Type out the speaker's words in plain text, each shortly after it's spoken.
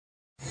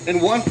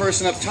and one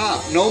person up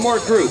top. No more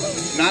group.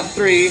 Not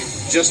three,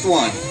 just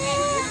one.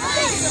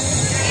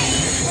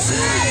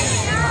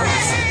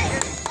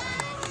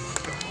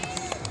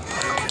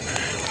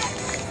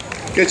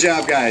 Good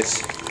job,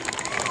 guys.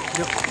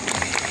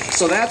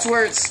 So that's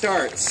where it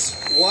starts.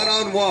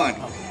 One-on-one.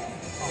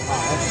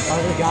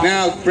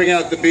 Now bring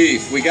out the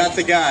beef. We got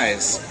the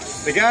guys.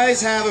 The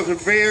guys have a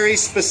very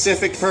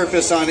specific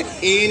purpose on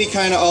any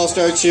kind of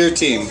all-star cheer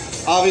team.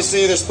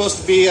 Obviously, they're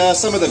supposed to be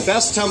some of the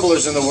best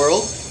tumblers in the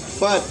world,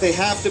 but they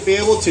have to be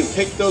able to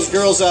pick those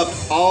girls up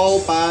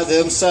all by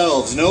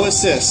themselves. No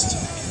assist.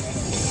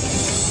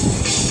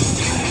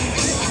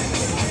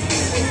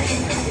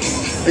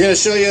 They're going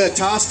to show you a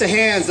toss to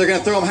hands. They're going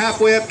to throw them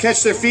halfway up,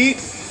 catch their feet,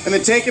 and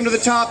then take them to the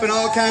top and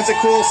all kinds of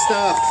cool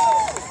stuff.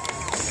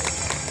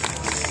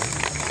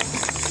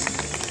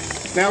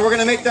 Now we're going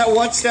to make that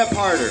one step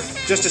harder,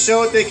 just to show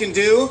what they can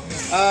do.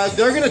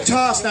 They're going to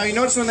toss. Now you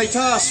notice when they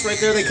toss, right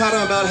there they caught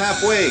them about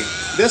halfway.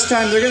 This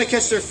time they're going to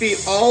catch their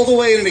feet all the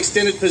way in an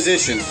extended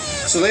position.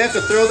 So they have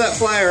to throw that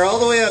flyer all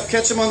the way up,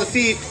 catch them on the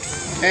feet,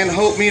 and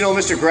hope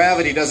Mr.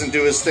 Gravity doesn't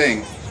do his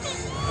thing.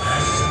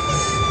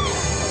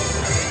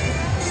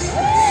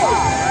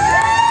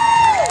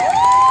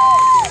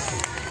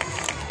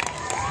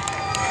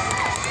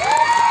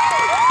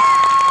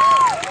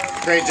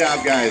 Great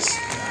job, guys.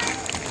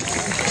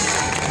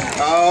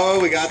 Oh,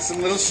 we got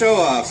some little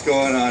show-offs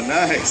going on.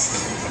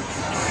 Nice.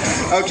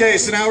 Okay,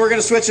 so now we're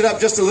going to switch it up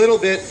just a little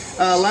bit.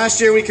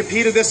 Last year we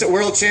competed this at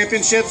World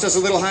Championships as a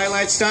little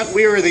highlight stunt.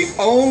 We were the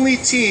only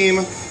team,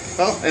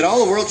 well, at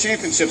all the World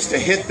Championships to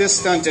hit this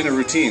stunt in a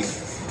routine.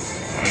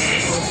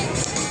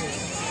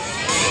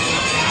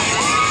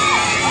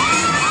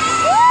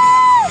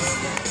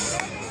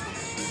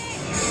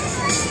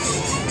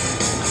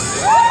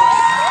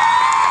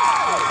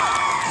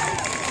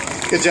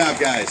 Good job,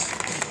 guys.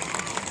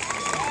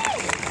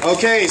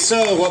 Okay,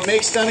 so what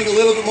makes stunning a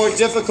little bit more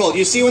difficult?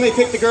 You see when they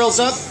pick the girls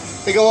up,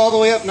 they go all the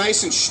way up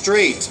nice and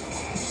straight.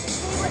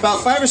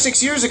 About 5 or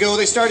 6 years ago,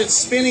 they started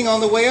spinning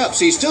on the way up.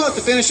 So you still have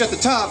to finish at the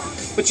top,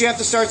 but you have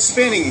to start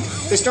spinning.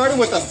 They started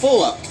with a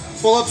full up.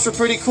 Full ups are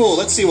pretty cool.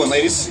 Let's see one,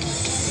 ladies.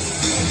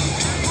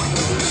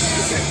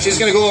 She's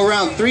going to go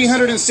around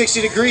 360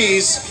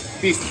 degrees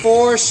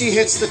before she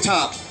hits the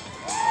top.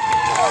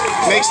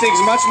 Makes things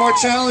much more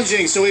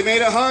challenging, so we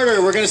made it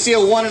harder. We're going to see a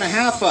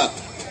 1.5 up.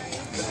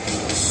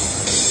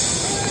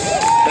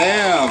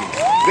 Bam.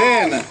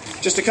 Then,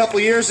 just a couple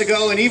years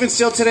ago, and even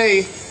still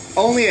today,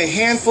 only a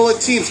handful of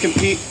teams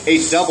compete a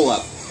double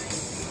up.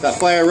 That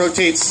flyer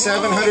rotates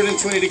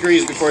 720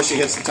 degrees before she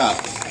hits the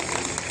top.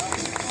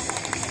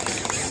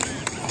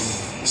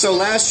 So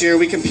last year,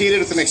 we competed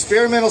with an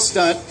experimental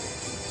stunt.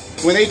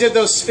 When they did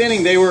those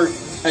spinning, they were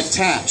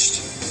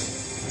attached.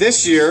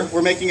 This year,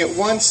 we're making it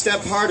one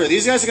step harder.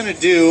 These guys are going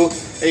to do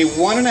a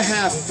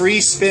 1.5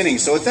 free spinning.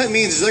 So what that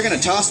means is they're going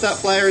to toss that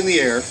flyer in the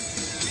air.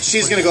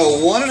 She's going to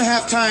go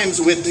 1.5 times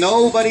with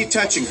nobody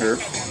touching her.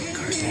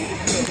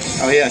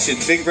 Oh yeah, she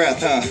had a big breath,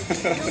 huh?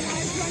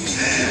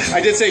 I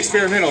did say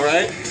experimental,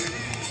 right?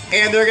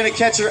 And they're going to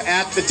catch her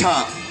at the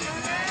top.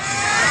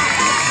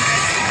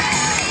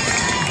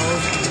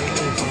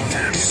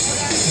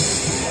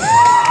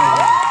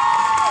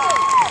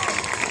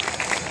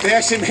 They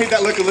actually made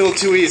that look a little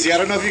too easy. I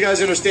don't know if you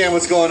guys understand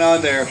what's going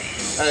on there.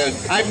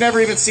 I've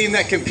never even seen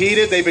that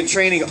competed. They've been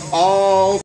training all